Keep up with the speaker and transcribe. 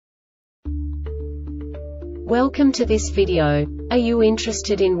Welcome to this video. Are you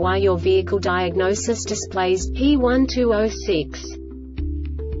interested in why your vehicle diagnosis displays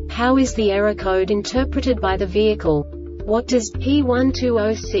P1206? How is the error code interpreted by the vehicle? What does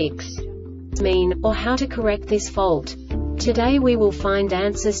P1206 mean, or how to correct this fault? Today we will find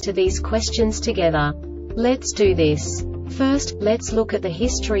answers to these questions together. Let's do this. First, let's look at the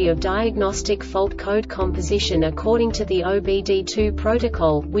history of diagnostic fault code composition according to the OBD2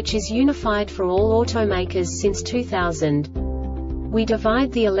 protocol, which is unified for all automakers since 2000. We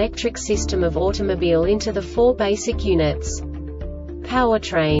divide the electric system of automobile into the four basic units: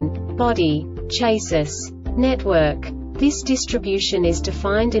 powertrain, body, chassis, network. This distribution is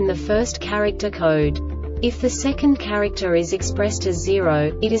defined in the first character code. If the second character is expressed as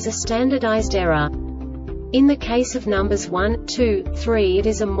 0, it is a standardized error. In the case of numbers 1, 2, 3, it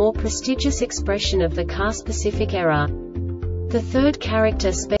is a more prestigious expression of the car-specific error. The third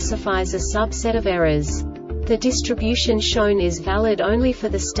character specifies a subset of errors. The distribution shown is valid only for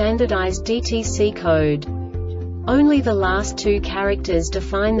the standardized DTC code. Only the last two characters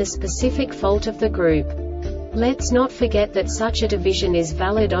define the specific fault of the group. Let's not forget that such a division is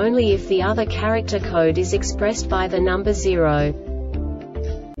valid only if the other character code is expressed by the number 0.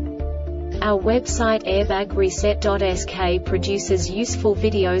 Our website airbagreset.sk produces useful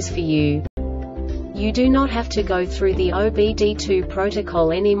videos for you. You do not have to go through the OBD2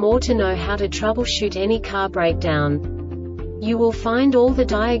 protocol anymore to know how to troubleshoot any car breakdown. You will find all the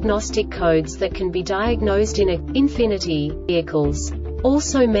diagnostic codes that can be diagnosed in Infinity vehicles.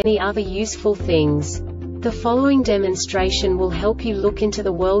 Also many other useful things. The following demonstration will help you look into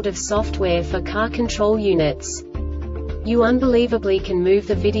the world of software for car control units. You unbelievably can move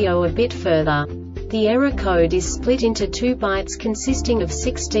the video a bit further. The error code is split into 2 bytes consisting of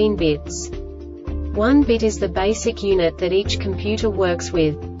 16 bits. 1 bit is the basic unit that each computer works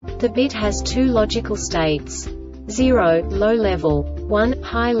with. The bit has 2 logical states: 0, low level, 1,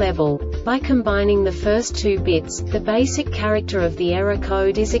 high level. By combining the first 2 bits, the basic character of the error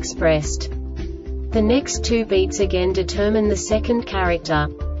code is expressed. The next 2 beats again determine the second character.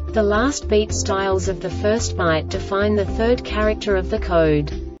 The last beat styles of the first byte define the third character of the code.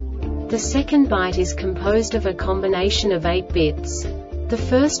 The second byte is composed of a combination of 8 bits. The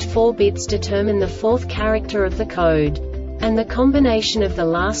first 4 bits determine the fourth character of the code. And the combination of the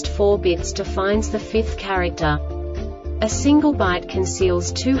last 4 bits defines the fifth character. A single byte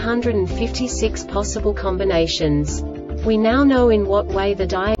conceals 256 possible combinations. We now know in what way the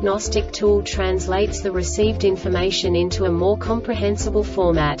diagnostic tool translates the received information into a more comprehensible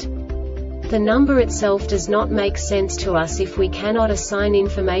format. The number itself does not make sense to us if we cannot assign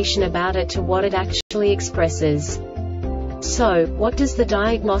information about it to what it actually expresses. So, what does the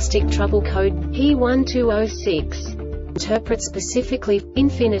Diagnostic Trouble Code P1206 interpret specifically for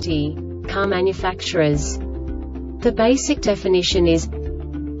Infinity car manufacturers? The basic definition is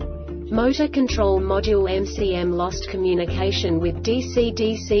Motor Control Module MCM lost communication with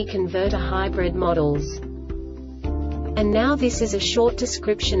DC-DC converter hybrid models. And now this is a short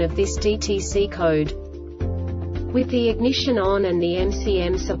description of this DTC code. With the ignition on and the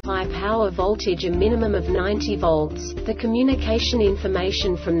MCM supply power voltage a minimum of 90 volts, the communication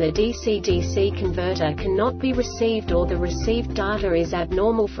information from the DC-DC converter cannot be received or the received data is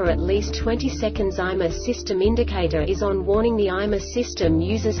abnormal for at least 20 seconds. IMA system indicator is on. Warning: the IMA system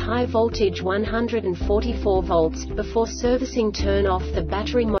uses high voltage 144 volts. Before servicing, turn off the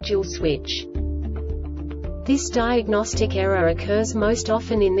battery module switch. This diagnostic error occurs most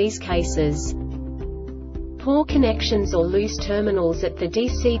often in these cases: poor connections or loose terminals at the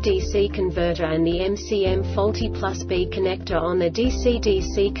DC-DC converter and the MCM, faulty +B connector on the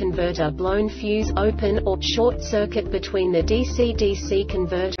DC-DC converter, blown fuse, open or short circuit between the DC-DC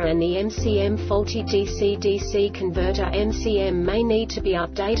converter and the MCM, faulty DC-DC converter. MCM may need to be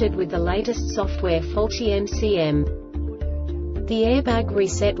updated with the latest software. Faulty MCM. The Airbag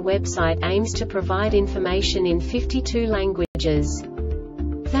Reset website aims to provide information in 52 languages.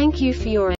 Thank you for your